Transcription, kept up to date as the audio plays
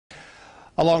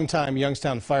A longtime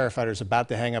Youngstown firefighter is about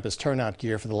to hang up his turnout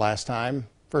gear for the last time.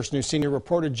 First News senior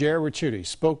reporter Jerry Ricciuti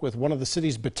spoke with one of the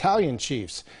city's battalion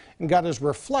chiefs and got his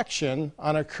reflection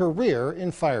on a career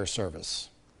in fire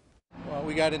service. Well,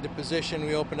 we got into position,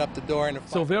 we opened up the door, and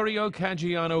Silverio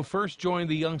Caggiano first joined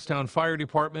the Youngstown Fire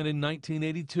Department in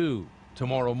 1982.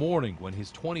 Tomorrow morning, when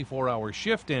his 24-hour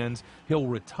shift ends, he'll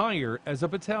retire as a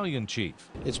battalion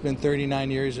chief. It's been 39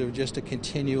 years of just a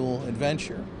continual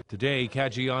adventure. Today,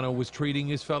 Caggiano was treating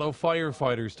his fellow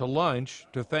firefighters to lunch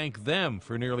to thank them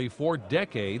for nearly 4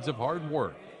 decades of hard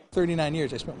work. 39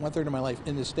 years, I spent 1/3 of my life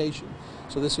in the station,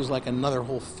 so this was like another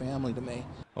whole family to me.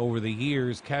 Over the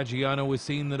years, Caggiano has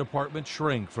seen the department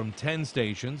shrink from 10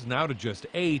 stations now to just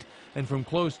 8, and from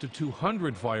close to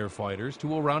 200 firefighters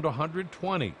to around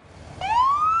 120.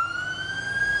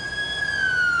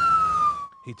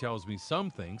 He tells me some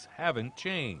things haven't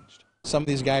changed. Some of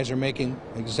these guys are making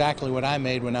exactly what I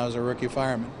made when I was a rookie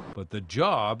fireman. But the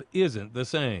job isn't the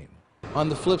same. On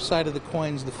the flip side of the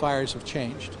coins, the fires have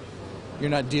changed.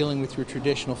 You're not dealing with your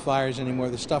traditional fires anymore.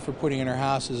 The stuff we're putting in our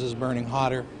houses is burning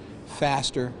hotter,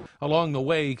 faster. Along the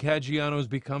way, Caggiano's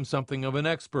become something of an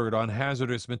expert on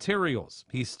hazardous materials.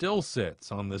 He still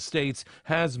sits on the state's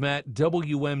Hazmat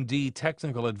WMD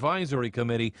Technical Advisory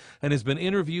Committee and has been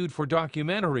interviewed for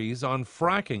documentaries on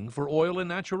fracking for oil and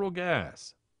natural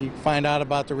gas. You find out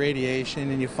about the radiation,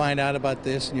 and you find out about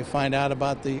this, and you find out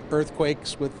about the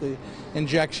earthquakes with the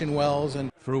injection wells.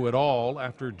 And through it all,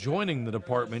 after joining the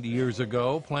department years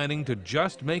ago, planning to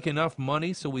just make enough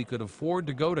money so he could afford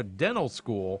to go to dental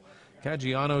school,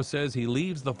 Caggiano says he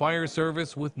leaves the fire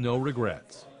service with no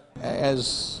regrets.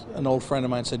 As an old friend of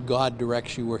mine said, God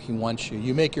directs you where he wants you.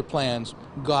 You make your plans,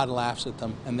 God laughs at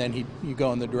them, and then you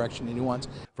go in the direction that he wants.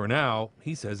 For now,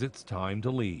 he says it's time to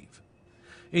leave.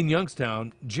 In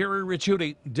Youngstown, Jerry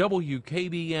Ricciuti,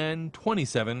 WKBN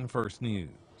 27 First News.